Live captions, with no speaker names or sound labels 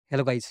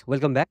Hello guys,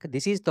 welcome back.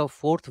 This is the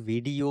fourth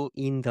video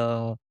in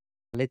the,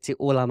 let's say,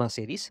 Ollama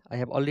series. I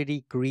have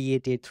already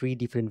created 3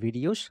 different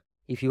videos.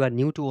 If you are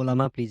new to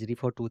Ollama, please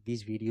refer to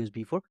these videos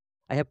before.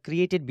 I have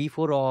created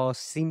before a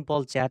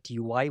simple chat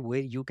UI where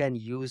you can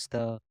use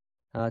the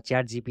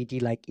chat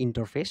GPT like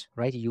interface,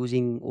 right?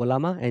 Using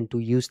Ollama and to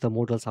use the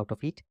models out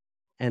of it.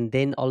 And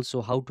then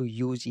also how to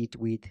use it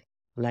with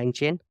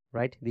LangChain,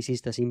 right? This is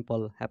the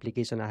simple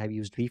application I have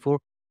used before.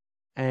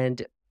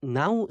 And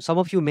now some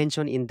of you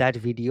mentioned in that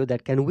video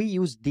that can we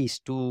use this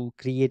to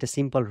create a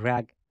simple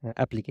RAG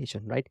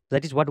application, right?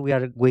 That is what we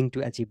are going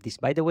to achieve this.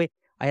 By the way,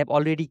 I have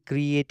already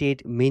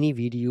created many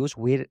videos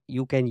where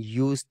you can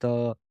use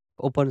the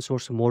open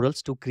source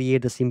models to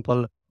create the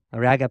simple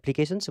RAG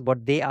applications,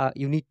 but they are,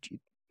 you need to,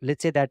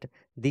 let's say that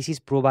this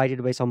is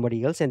provided by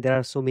somebody else and there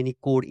are so many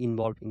code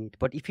involved in it.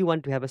 But if you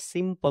want to have a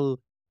simple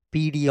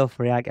PDF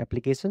RAG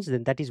applications,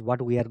 then that is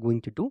what we are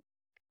going to do.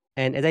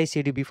 And as I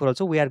said you before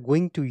also, we are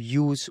going to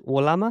use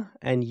Ollama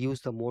and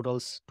use the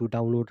models to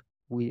download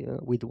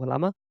with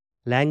Ollama,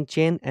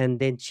 LangChain, and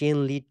then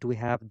ChainLit to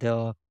have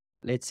the,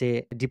 let's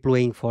say,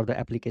 deploying for the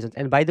applications.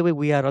 And by the way,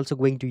 we are also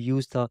going to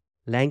use the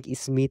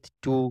LangSmith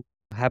to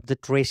have the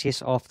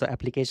traces of the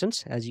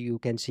applications. As you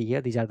can see here,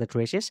 these are the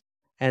traces.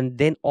 And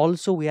then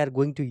also we are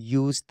going to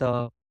use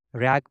the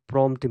RAG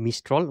prompt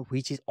Mistral,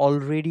 which is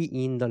already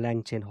in the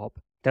LangChain Hub.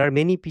 There are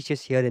many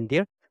pieces here and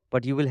there,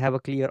 but you will have a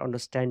clear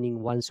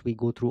understanding once we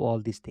go through all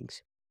these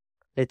things.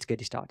 Let's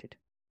get started.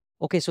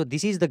 Okay, so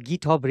this is the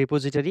GitHub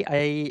repository.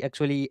 I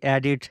actually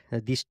added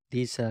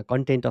this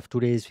content of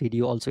today's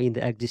video also in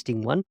the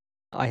existing one.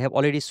 I have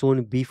already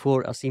shown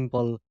before a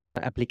simple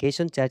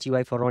application, chat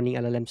UI for running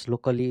LLMs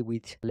locally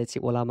with, let's say,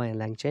 Ollama and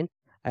LangChain.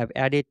 I have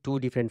added 2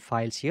 different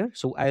files here.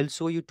 So I'll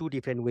show you 2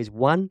 different ways.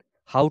 One,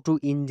 how to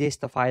ingest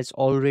the files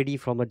already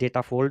from a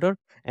data folder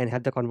and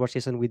have the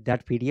conversation with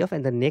that PDF.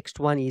 And the next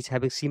one is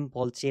having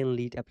simple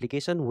ChainLit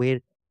application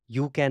where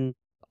you can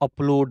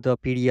upload the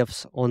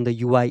PDFs on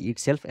the UI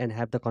itself and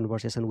have the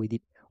conversation with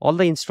it. All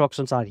the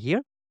instructions are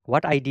here.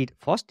 What I did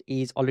first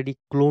is already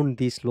clone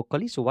this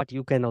locally. So what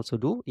you can also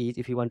do is,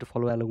 if you want to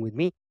follow along with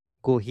me,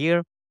 go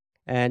here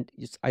and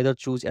just either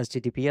choose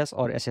HTTPS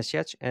or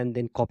SSH and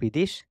then copy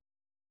this,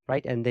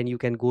 right? And then you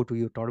can go to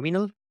your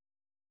terminal,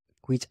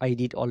 which I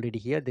did already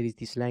here. There is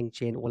this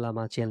LangChain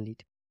Ollama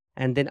ChainLit.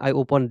 And then I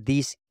open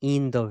this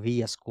in the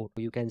VS Code.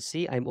 You can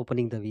see I'm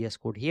opening the VS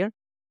Code here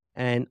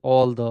and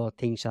all the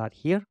things are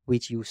here,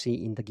 which you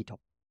see in the GitHub.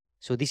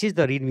 So this is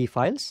the README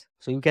files.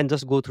 So you can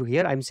just go through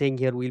here. I'm saying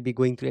here we'll be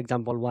going through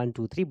example 1,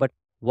 2, 3, but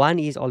 1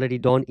 is already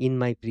done in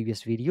my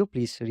previous video.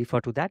 Please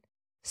refer to that.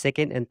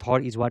 Second and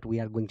third is what we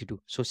are going to do.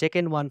 So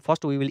second one,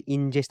 first we will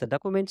ingest the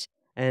documents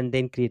and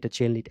then create a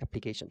ChainLit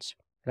applications,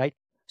 right?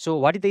 So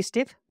what is the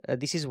step?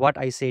 This is what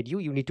I said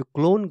you need to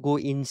clone, go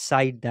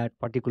inside that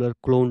particular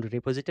cloned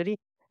repository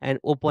and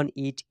open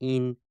it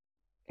in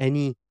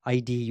any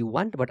ID you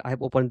want, but I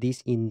have opened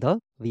this in the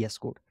VS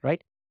Code,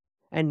 right?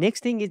 And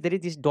next thing is there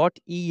is this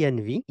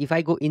 .env. If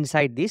I go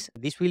inside this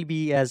will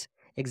be as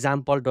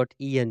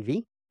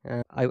example.env.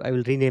 I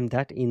will rename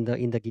that in the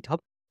GitHub.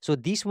 So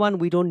this one,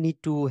 we don't need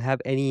to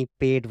have any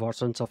paid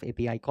versions of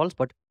API calls,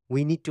 but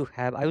we need to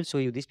have, I will show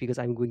you this because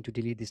I'm going to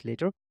delete this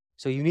later.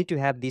 So you need to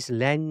have this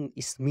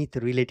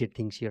LangSmith related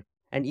things here.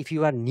 And if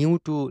you are new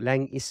to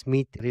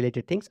LangSmith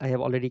related things, I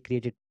have already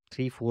created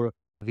 3-4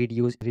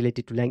 videos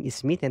related to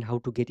LangSmith and how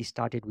to get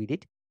started with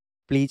it.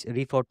 Please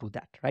refer to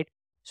that, right?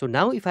 So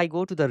now if I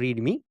go to the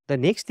README, the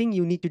next thing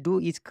you need to do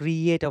is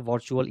create a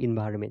virtual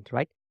environment,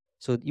 right?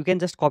 So you can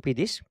just copy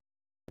this,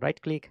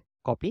 right click,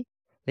 copy.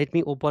 Let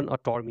me open a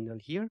terminal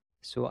here.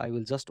 So I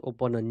will just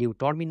open a new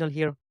terminal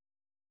here.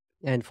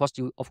 And first,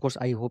 of course,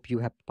 I hope you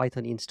have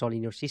Python installed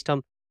in your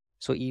system.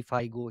 So if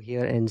I go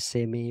here and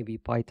say maybe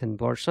Python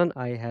version,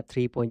 I have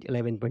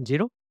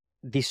 3.11.0.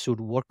 This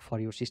should work for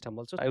your system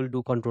also. I will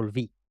do Control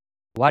V.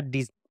 What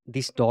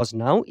this does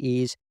now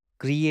is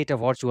create a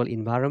virtual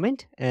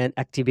environment and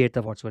activate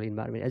the virtual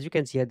environment. As you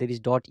can see here, there is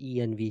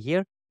 .env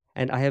here.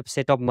 And I have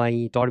set up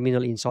my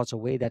terminal in such a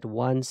way that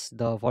once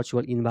the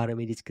virtual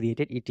environment is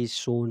created, it is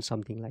shown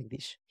something like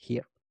this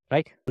here,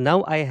 right?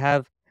 Now I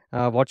have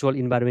virtual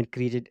environment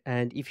created.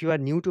 And if you are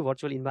new to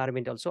virtual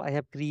environment also, I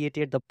have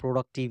created the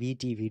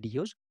productivity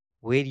videos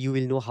where you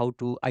will know how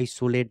to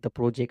isolate the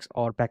projects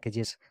or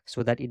packages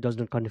so that it does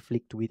not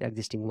conflict with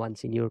existing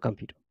ones in your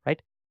computer,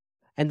 right?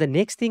 And the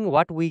next thing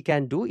what we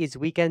can do is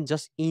we can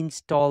just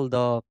install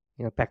the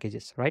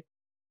packages, right?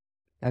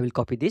 I will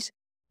copy this.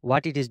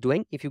 What it is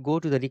doing, if you go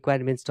to the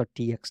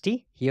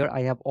requirements.txt, here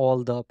I have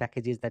all the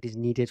packages that is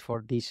needed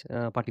for this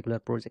particular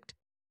project.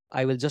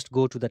 I will just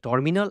go to the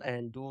terminal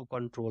and do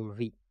Control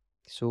V.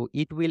 So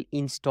it will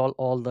install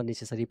all the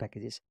necessary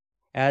packages.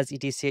 As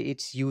it is say,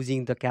 it's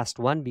using the cast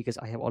one because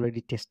I have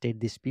already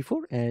tested this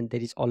before and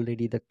there is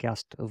already the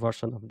cast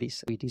version of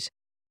this. It is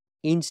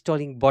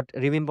installing, but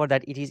remember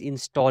that it is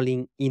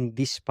installing in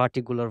this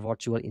particular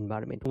virtual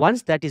environment.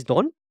 Once that is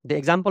done, the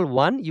example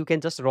 1, you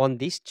can just run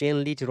this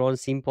ChainLit run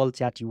simple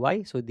chat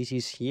UI. So this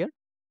is here,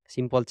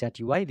 simple chat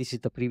UI. This is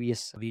the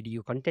previous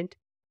video content.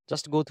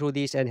 Just go through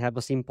this and have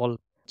a simple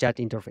chat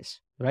interface,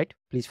 right?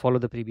 Please follow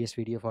the previous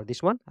video for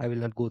this one. I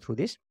will not go through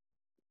this.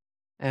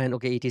 And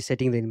okay, it is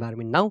setting the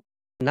environment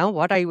now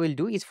what I will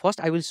do is first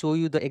I will show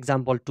you the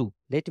example 2.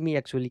 Let me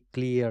actually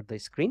clear the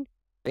screen.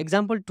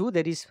 Example 2,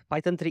 there is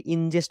Python 3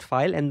 ingest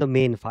file and the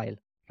main file,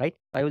 right?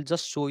 I will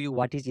just show you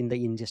what is in the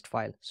ingest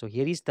file. So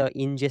here is the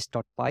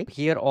ingest.py.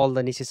 Here all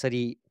the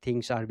necessary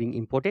things are being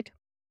imported,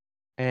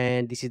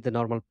 and this is the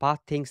normal path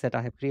things that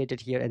I have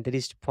created here, and there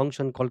is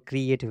function called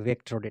create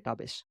vector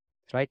database,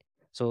 right?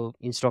 So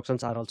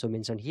instructions are also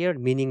mentioned here,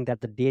 meaning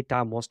that the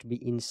data must be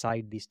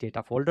inside this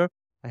data folder.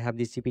 I have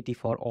this CPT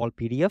for all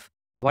PDF.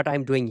 What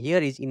I'm doing here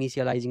is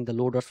initializing the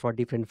loaders for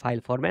different file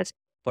formats,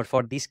 but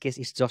for this case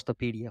it's just a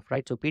PDF,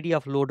 right? So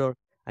PDF loader,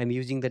 I'm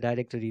using the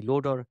directory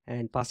loader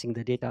and passing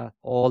the data,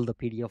 all the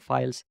PDF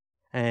files,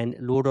 and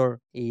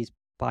loader is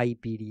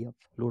PyPDF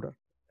loader.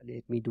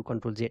 Let me do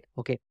Control Z.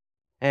 Okay,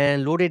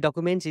 and loaded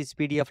documents is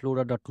pdf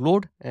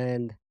loader.load,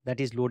 and that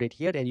is loaded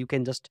here, and you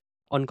can just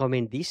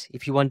uncomment this.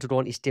 If you want to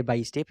run step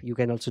by step, you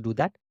can also do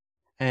that.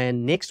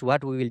 And next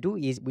what we will do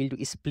is we'll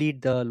do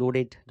split the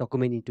loaded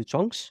document into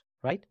chunks,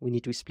 right? We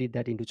need to split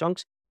that into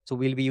chunks. So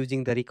we'll be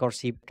using the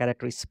recursive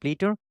character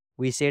splitter.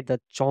 We set the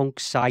chunk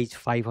size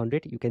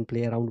 500. You can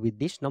play around with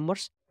these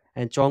numbers,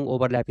 and chunk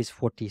overlap is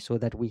 40, so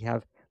that we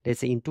have, let's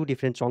say, in two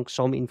different chunks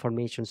some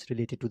informations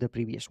related to the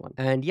previous one.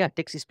 And yeah,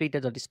 text splitter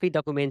the split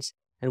documents,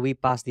 and we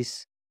pass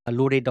this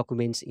loaded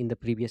documents in the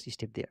previous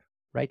step there,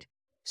 right?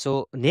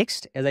 So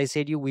next, as I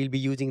said, you will be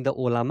using the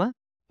Ollama.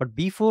 But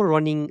before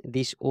running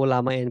this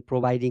Ollama and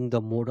providing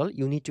the model,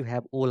 you need to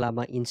have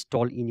Ollama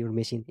installed in your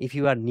machine. If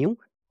you are new,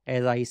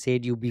 as I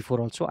said you before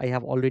also, I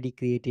have already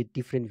created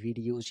different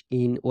videos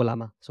in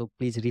Ollama, so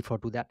please refer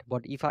to that.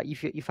 But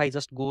if I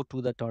just go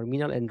to the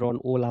terminal and run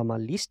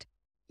Ollama list,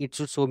 it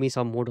should show me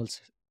some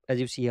models. As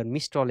you see here,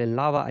 Mistral and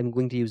Lava, I'm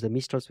going to use the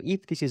Mistral. So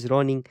if this is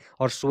running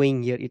or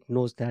showing here, it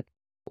knows that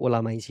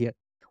Ollama is here.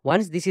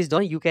 Once this is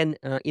done, you can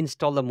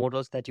install the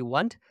models that you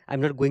want.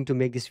 I'm not going to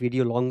make this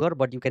video longer,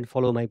 but you can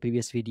follow my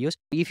previous videos.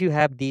 If you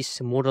have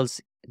these models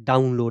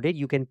downloaded,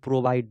 you can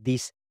provide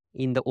this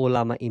in the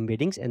Ollama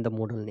embeddings and the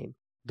model name.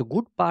 The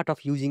good part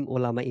of using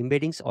Ollama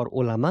embeddings or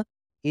Ollama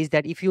is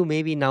that if you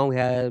maybe now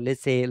have,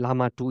 let's say,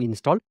 Llama 2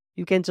 installed,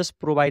 you can just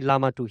provide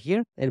Llama 2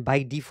 here, and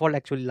by default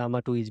actually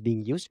Llama 2 is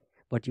being used,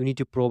 but you need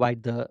to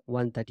provide the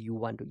one that you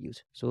want to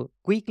use. So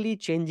quickly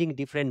changing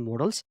different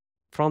models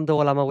from the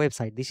Ollama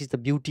website. This is the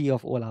beauty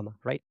of Ollama,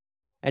 right?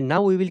 And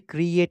now we will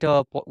create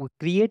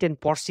and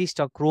persist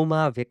a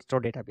Chroma vector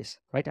database,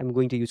 right? I'm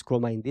going to use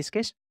Chroma in this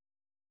case.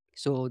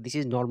 So this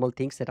is normal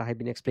things that I have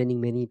been explaining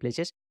many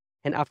places.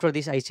 And after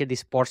this, I said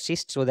this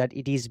persist, so that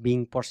it is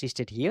being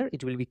persisted here.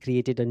 It will be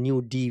created a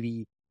new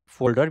DB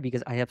folder,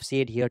 because I have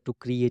said here to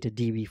create a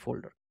DB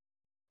folder.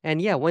 And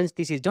yeah, once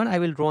this is done, I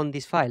will run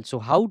this file. So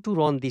how to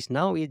run this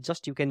now is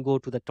just you can go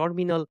to the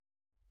terminal,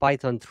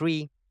 Python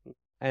 3,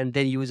 and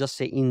then you just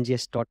say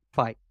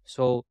ingest.py.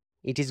 So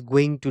it is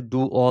going to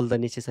do all the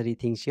necessary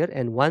things here.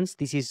 And once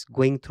this is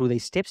going through the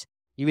steps,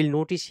 you will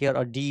notice here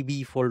a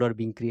DB folder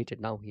being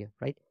created now here,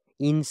 right?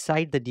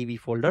 Inside the DB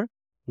folder,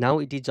 now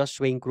it is just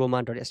showing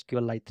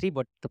chroma.sqlite 3,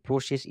 but the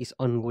process is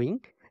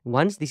ongoing.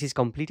 Once this is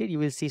completed, you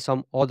will see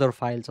some other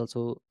files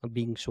also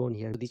being shown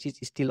here. This is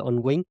still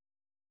ongoing.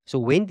 So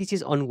when this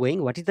is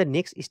ongoing, what is the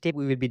next step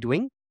we will be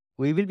doing?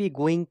 We will be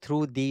going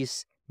through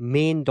this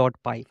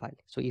main.py file.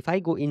 So if I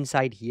go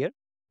inside here,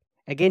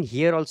 again,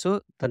 here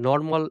also the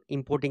normal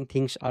importing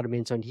things are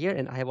mentioned here,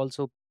 and I have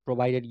also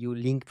provided you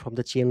link from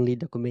the ChainLit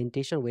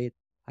documentation where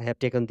I have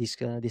taken this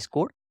this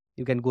code.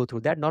 You can go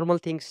through that. Normal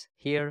things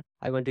here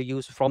I want to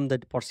use from the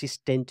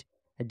persistent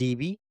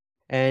DB,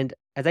 and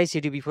as I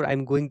said before,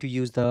 I'm going to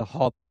use the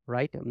hub,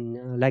 right?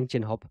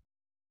 LangChain Hub.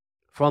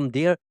 From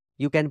there,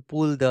 you can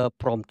pull the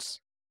prompts.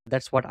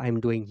 That's what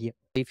I'm doing here.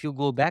 If you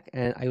go back,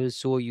 and I will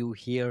show you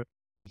here.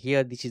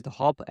 Here, this is the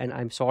hub, and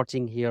I'm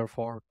searching here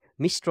for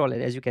Mistral,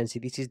 and as you can see,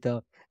 this is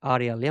the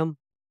RLM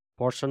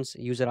person's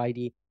user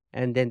ID,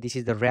 and then this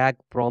is the rag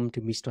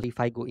prompt Mistral. If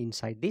I go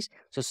inside this,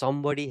 so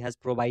somebody has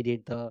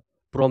provided the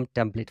prompt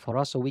template for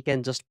us, so we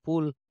can just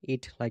pull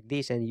it like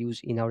this and use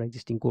in our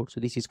existing code. So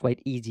this is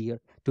quite easier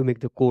to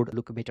make the code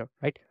look better,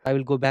 right? I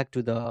will go back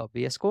to the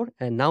VS Code,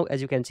 and now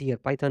as you can see here,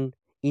 Python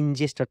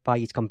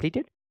ingest.py is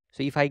completed.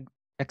 So if I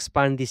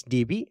expand this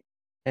DB,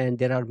 and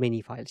there are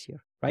many files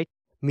here, right?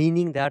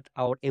 Meaning that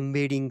our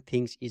embedding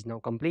things is now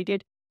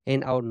completed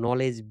and our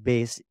knowledge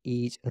base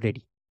is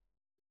ready,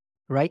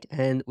 right?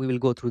 And we will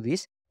go through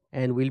this,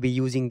 and we'll be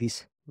using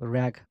this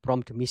rag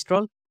prompt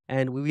Mistral,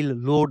 and we will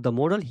load the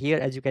model here.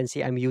 As you can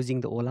see, I'm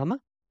using the Ollama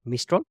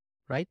Mistral,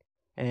 right?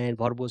 And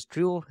verbose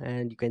true,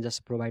 and you can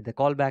just provide the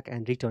callback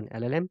and return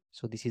LLM.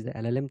 So this is the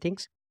LLM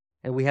things,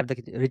 and we have the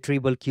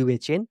retrieval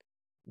QA chain.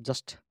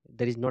 Just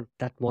there is not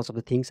that much of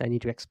the things I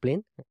need to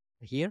explain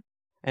here,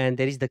 and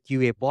there is the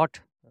QA bot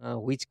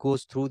which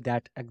goes through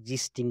that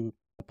existing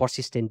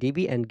persistent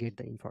DB and get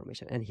the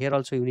information. And here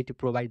also you need to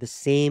provide the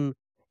same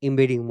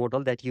embedding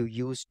model that you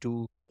use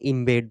to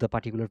embed the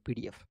particular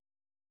PDF.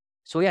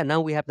 So yeah,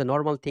 now we have the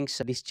normal things.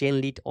 This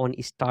ChainLit on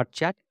start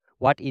chat.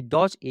 What it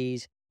does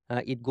is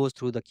it goes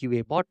through the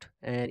QA bot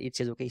and it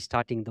says, okay,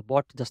 starting the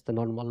bot, just the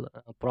normal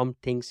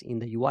prompt things in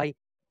the UI.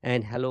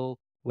 And hello,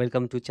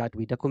 welcome to chat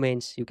with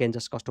documents. You can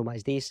just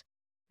customize this.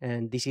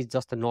 And this is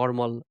just a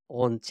normal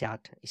on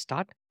chat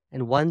start.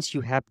 And once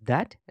you have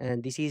that,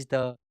 and this is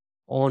the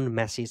on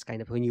message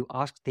kind of, when you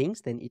ask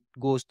things, then it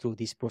goes through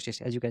this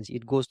process. As you can see,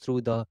 it goes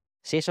through the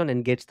session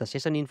and gets the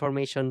session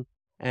information.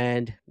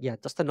 And yeah,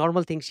 just the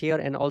normal things here.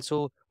 And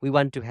also we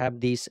want to have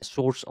this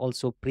source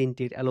also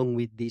printed along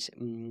with this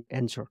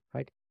answer,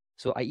 right?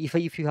 So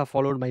if you have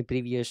followed my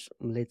previous,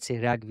 let's say,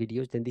 RAG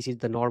videos, then this is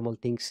the normal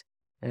things,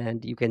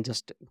 and you can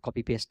just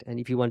copy paste. And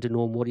if you want to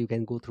know more, you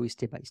can go through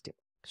step by step.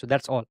 So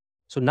that's all.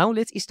 So now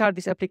let's start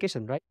this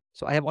application, right?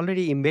 So I have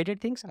already embedded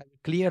things. I will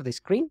clear the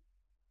screen.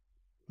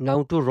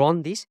 Now to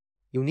run this,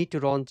 you need to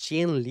run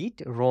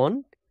ChainLit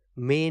run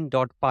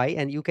main.py,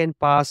 and you can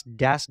pass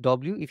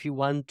 -w if you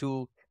want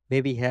to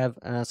maybe have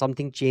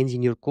something change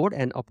in your code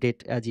and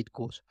update as it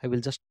goes. I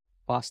will just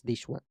pass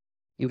this one.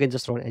 You can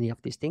just run any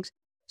of these things.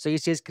 So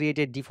it says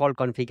created default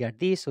config at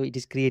this. So it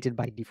is created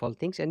by default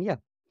things. And yeah,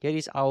 here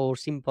is our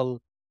simple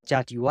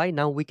chat UI.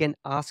 Now we can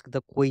ask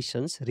the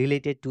questions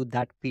related to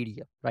that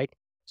PDF, right?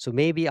 So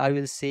maybe I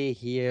will say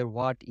here,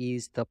 what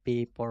is the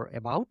paper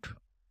about,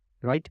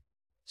 right?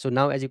 So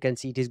now, as you can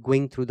see, it is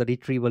going through the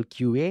retrieval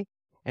QA.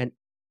 And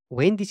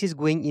when this is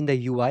going in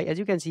the UI, as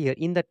you can see here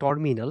in the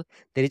terminal,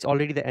 there is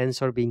already the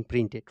answer being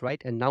printed,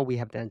 right? And now we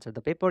have the answer.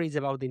 The paper is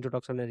about the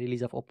introduction and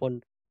release of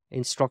open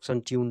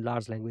instruction tuned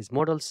large language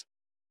models,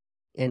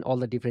 and all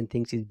the different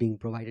things is being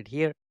provided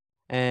here.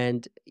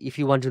 And if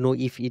you want to know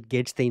if it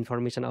gets the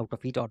information out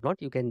of it or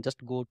not, you can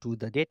just go to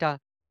the data,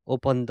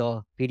 open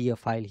the PDF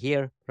file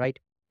here, right?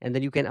 And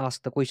then you can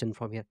ask the question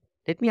from here.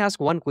 Let me ask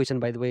one question,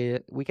 by the way.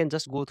 We can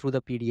just go through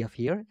the PDF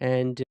here.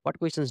 And what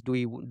questions do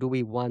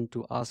we want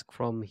to ask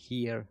from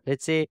here?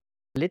 Let's say,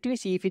 let me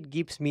see if it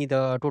gives me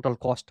the total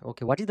cost.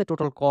 Okay, what is the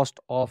total cost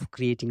of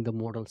creating the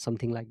model?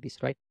 Something like this,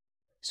 right?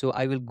 So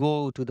I will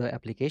go to the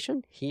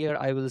application. Here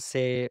I will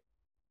say,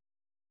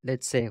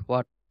 let's say,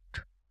 what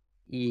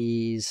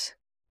is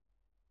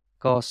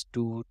cost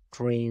to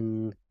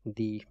train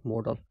the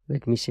model?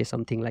 Let me say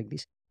something like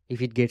this,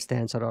 if it gets the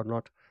answer or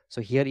not.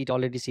 So here it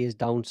already says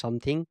down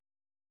something.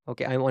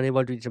 Okay, I'm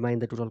unable to determine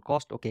the total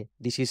cost. Okay,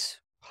 this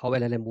is how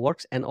LLM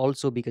works. And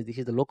also because this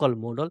is the local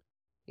model,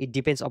 it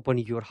depends upon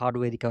your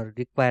hardware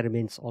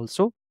requirements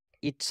also.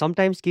 It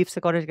sometimes gives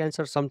the correct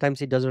answer,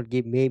 sometimes it does not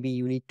give. Maybe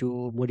you need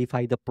to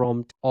modify the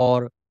prompt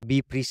or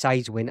be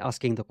precise when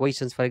asking the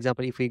questions. For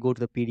example, if we go to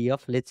the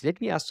PDF, let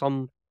me ask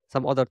some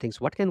other things.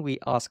 What can we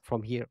ask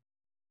from here?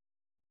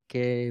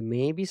 Okay,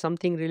 maybe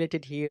something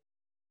related here.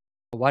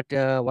 What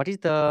is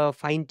the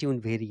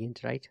fine-tuned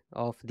variant, right,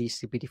 of this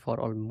GPT for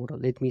all model?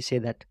 Let me say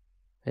that.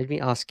 Let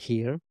me ask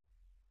here,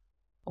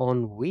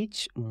 on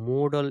which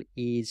model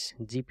is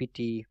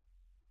GPT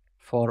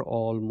for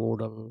all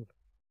model,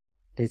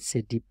 let's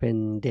say,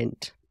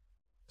 dependent,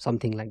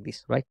 something like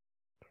this, right?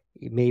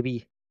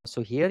 Maybe.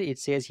 So here it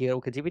says here,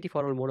 okay, GPT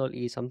for all model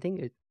is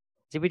something.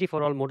 GPT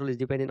for all model is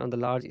dependent on the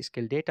large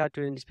scale data,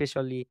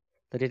 especially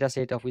the data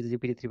set of which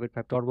GPT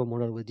 3.5 turbo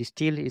model was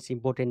distilled. It's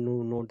important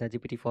to note that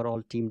GPT for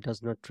all team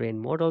does not train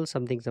models,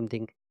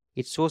 something.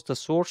 It shows the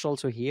source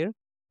also here.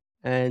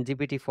 And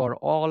GPT for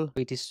all,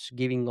 it is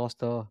giving us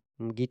the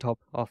GitHub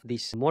of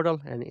this model.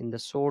 And in the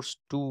source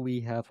 2, we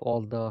have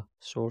all the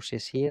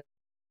sources here.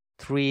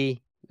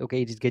 3,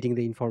 okay, it is getting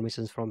the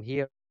informations from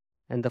here.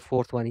 And the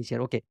 4th one is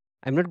here. Okay,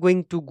 I'm not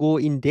going to go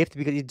in depth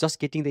because it's just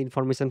getting the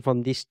information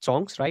from these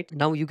chunks, right?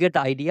 Now you get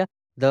the idea.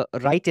 The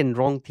right and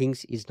wrong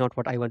things is not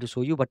what I want to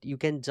show you, but you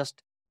can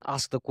just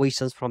ask the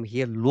questions from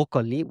here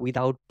locally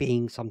without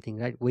paying something,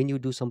 right? When you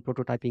do some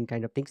prototyping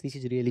kind of things, this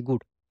is really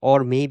good.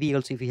 Or maybe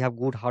also if you have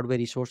good hardware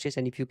resources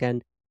and if you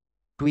can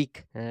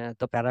tweak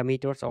the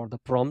parameters or the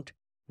prompt,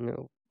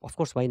 of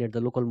course, why not?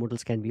 The local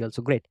models can be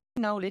also great.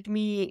 Now let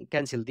me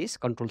cancel this,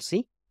 Control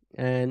C,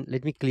 and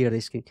let me clear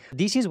the screen.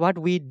 This is what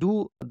we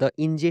do the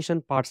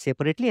ingestion part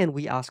separately, and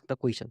we ask the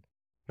question,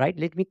 right?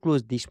 Let me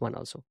close this one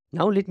also.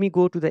 Now let me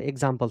go to the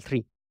example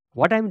 3.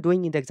 What I'm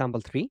doing in the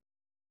example 3,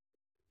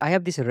 I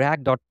have this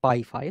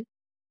rag.py file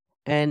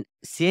and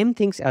same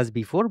things as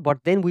before,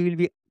 but then we will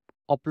be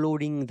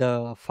uploading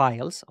the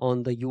files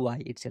on the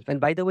UI itself. And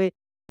by the way,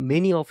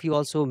 many of you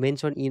also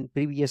mentioned in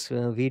previous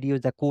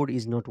videos the code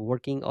is not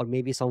working, or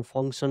maybe some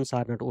functions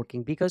are not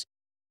working, because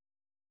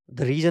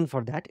the reason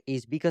for that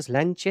is because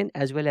LangChain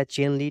as well as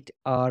ChainLit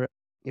are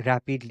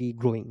rapidly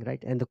growing,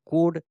 right? And the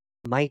code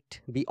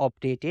might be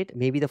updated.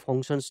 Maybe the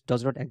functions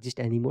does not exist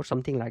anymore,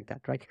 something like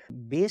that, right?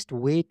 Best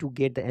way to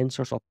get the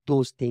answers of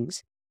those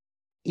things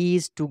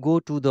is to go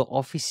to the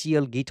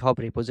official GitHub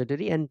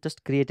repository and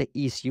just create an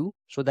issue,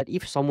 so that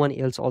if someone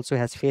else also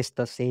has faced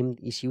the same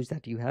issues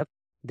that you have,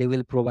 they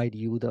will provide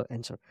you the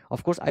answer.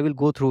 Of course, I will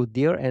go through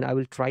there and I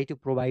will try to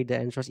provide the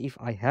answers if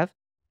I have,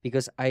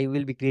 because I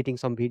will be creating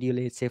some video,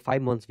 let's say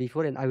 5 months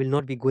before, and I will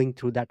not be going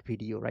through that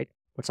video, right?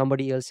 But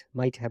somebody else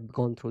might have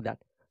gone through that.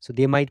 So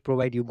they might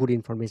provide you good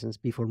information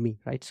before me,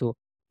 right? So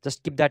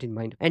just keep that in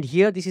mind. And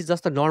here, this is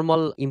just the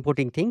normal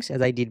importing things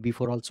as I did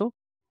before also.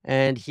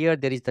 And here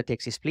there is the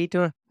text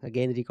splitter,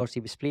 again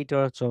recursive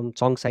splitter. So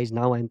chunk size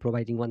now I'm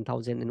providing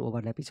 1000 and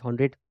overlap is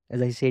 100.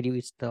 As I said you,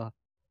 it's the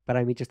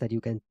parameters that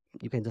you can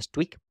just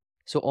tweak.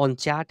 So on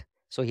chat,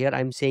 so here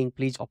I'm saying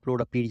please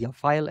upload a PDF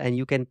file, and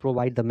you can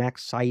provide the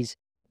max size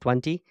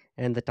 20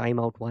 and the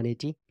timeout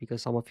 180,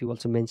 because some of you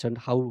also mentioned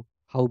how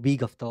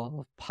big of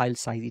the file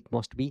size it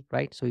must be,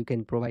 right? So you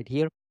can provide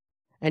here.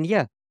 And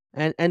yeah,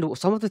 and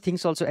some of the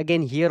things also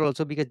again here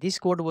also, because this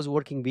code was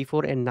working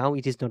before and now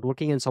it is not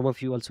working, and some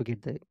of you also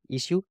get the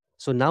issue.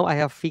 So now I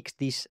have fixed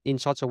this in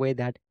such a way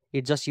that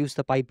it just use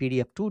the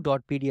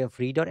pipdf2.pdf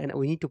reader, and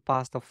we need to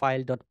pass the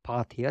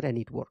file.path here and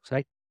it works,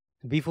 right?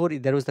 Before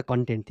there was the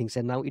content things,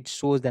 and now it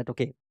shows that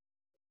okay,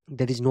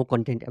 there is no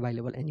content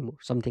available anymore,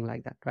 something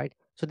like that, right?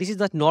 So this is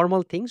the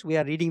normal things. We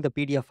are reading the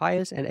PDF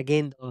files, and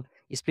again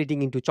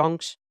splitting into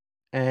chunks,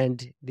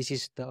 and this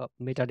is the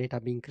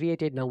metadata being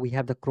created. Now we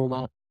have the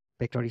chroma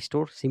vector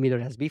restore, similar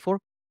as before,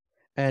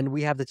 and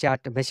we have the chat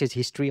message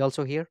history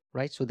also here,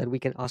 right? So that we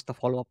can ask the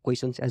follow-up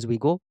questions as we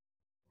go.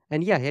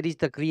 And yeah, here is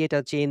the create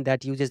a chain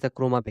that uses the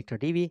chroma vector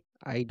db.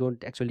 I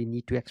don't actually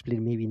need to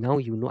explain, maybe now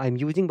you know. I'm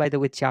using, by the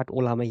way, chat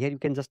Ollama here. You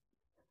can just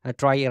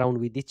try around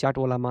with this chat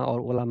Ollama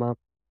or Ollama,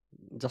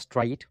 just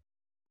try it,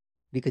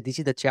 because this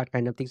is the chat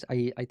kind of things.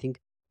 I think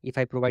if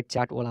I provide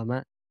chat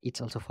Ollama, it's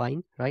also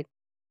fine, right?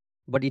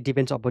 But it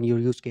depends upon your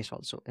use case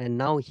also. And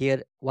now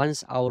here,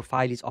 once our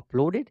file is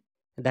uploaded,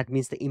 that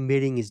means the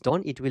embedding is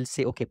done. It will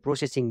say okay,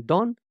 processing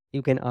done,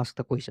 you can ask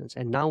the questions.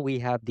 And now we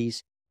have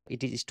these,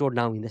 it is stored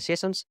now in the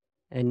sessions,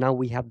 and now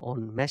we have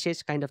on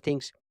message kind of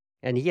things.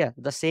 And yeah,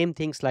 the same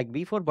things like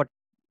before, but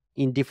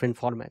in different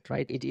format,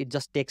 right? It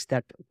just takes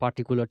that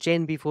particular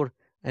chain before,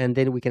 and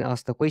then we can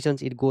ask the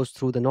questions. It goes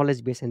through the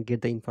knowledge base and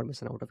get the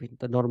information out of it,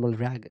 the normal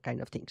RAG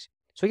kind of things.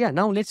 So yeah,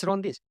 now let's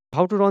run this.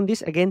 How to run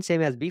this? Again,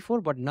 same as before,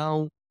 but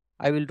now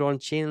I will run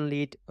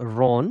ChainLit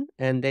run,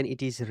 and then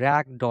it is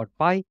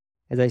rag.py.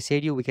 As I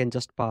said you, we can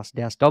just pass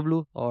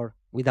 -w or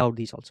without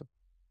this also.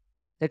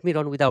 Let me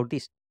run without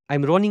this.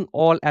 I'm running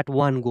all at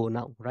one go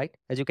now, right?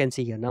 As you can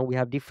see here, now we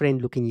have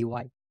different looking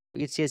UI.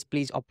 It says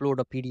please upload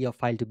a PDF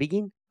file to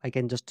begin. I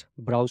can just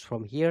browse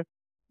from here,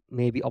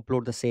 maybe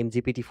upload the same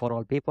GPT for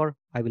all paper.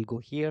 I will go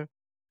here,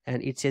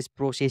 and it says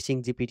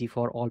processing GPT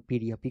for all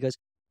PDF, because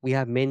we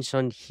have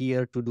mentioned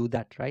here to do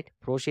that, right?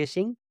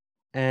 Processing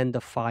and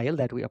the file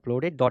that we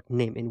uploaded dot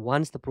name. And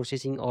once the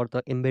processing or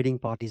the embedding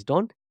part is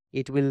done,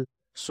 it will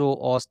show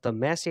us the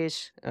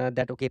message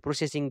that okay,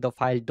 processing the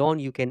file done,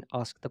 you can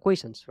ask the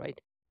questions, right?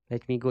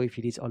 Let me go if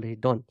it is already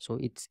done. So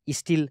it's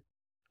still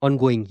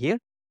ongoing here.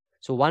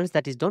 So once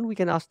that is done, we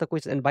can ask the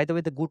question. And by the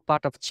way, the good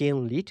part of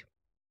ChainLit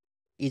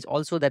is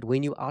also that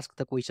when you ask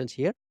the questions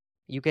here,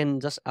 you can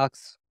just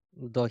ask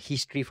the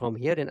history from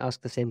here and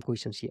ask the same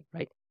questions here,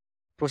 right?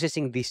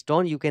 Processing this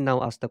done, you can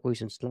now ask the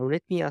questions. Now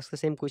let me ask the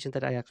same question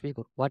that I asked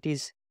before. What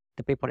is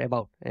the paper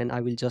about? And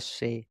I will just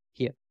say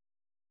here,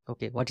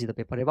 okay, what is the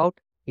paper about?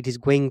 It is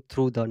going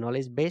through the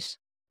knowledge base,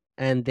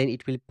 and then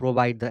it will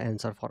provide the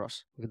answer for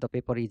us. The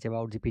paper is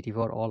about GPT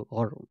for all,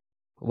 or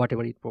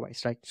whatever it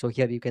provides, right? So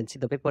here you can see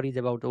the paper is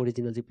about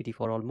original GPT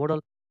for all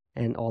model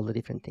and all the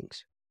different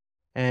things.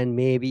 And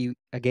maybe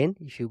again,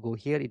 if you go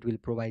here, it will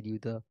provide you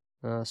the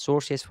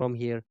sources from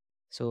here.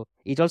 So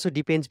it also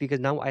depends, because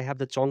now I have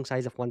the chunk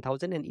size of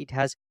 1000 and it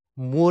has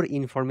more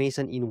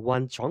information in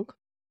one chunk.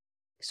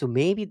 So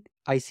maybe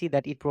I see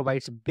that it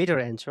provides better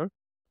answer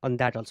on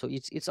that also.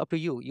 It's up to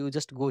you. You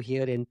just go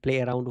here and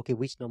play around, okay,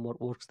 which number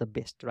works the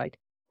best, right?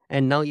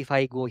 And now if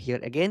I go here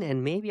again,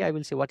 and maybe I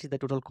will say what is the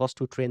total cost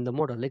to train the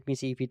model. Let me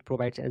see if it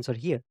provides answer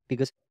here,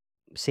 because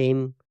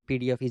same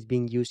PDF is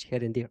being used here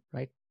and there,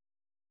 right?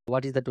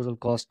 What is the total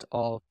cost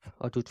of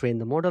to train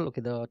the model?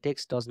 Okay, the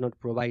text does not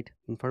provide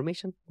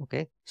information.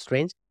 Okay,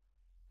 strange.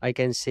 I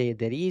can say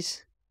there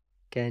is.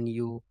 Can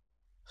you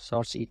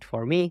search it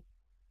for me?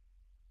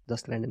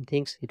 Just random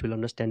things. It will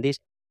understand this.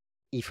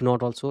 If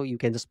not, also you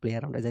can just play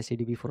around. As I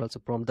said before, also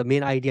prompt. The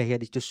main idea here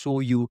is to show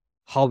you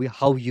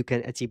how you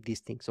can achieve these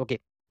things. Okay,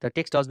 the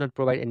text does not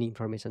provide any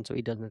information, so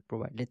it does not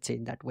provide. Let's say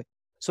in that way.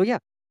 So yeah,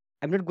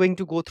 I'm not going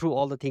to go through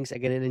all the things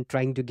again and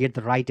trying to get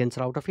the right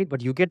answer out of it,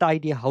 but you get the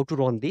idea how to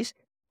run this.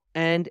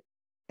 And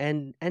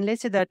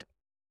let's say that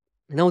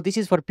now this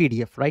is for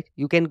PDF, right?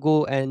 You can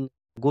go and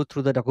go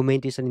through the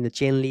documentation in the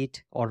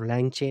ChainLit or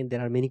LangChain. There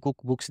are many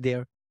cookbooks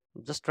there.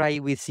 Just try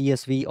with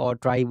CSV or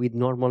try with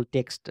normal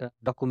text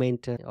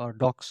document or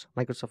docs,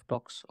 Microsoft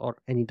Docs or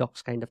any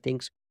docs kind of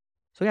things.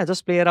 So yeah,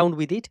 just play around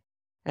with it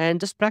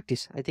and just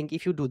practice. I think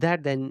if you do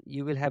that, then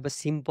you will have a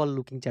simple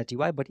looking chat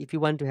UI. But if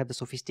you want to have the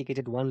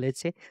sophisticated one, let's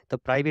say the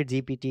private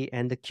GPT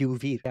and the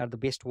QV are the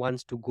best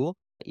ones to go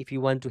if you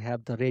want to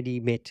have the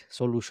ready-made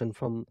solution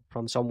from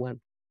someone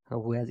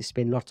who has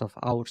spent lots of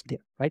hours there,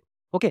 right?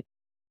 Okay,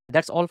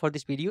 that's all for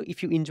this video.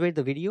 If you enjoyed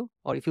the video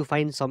or if you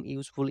find some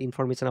useful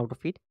information out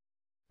of it,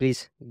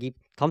 please give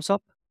thumbs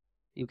up.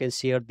 You can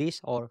share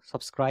this or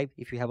subscribe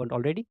if you haven't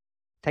already.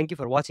 Thank you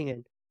for watching,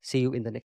 and see you in the next.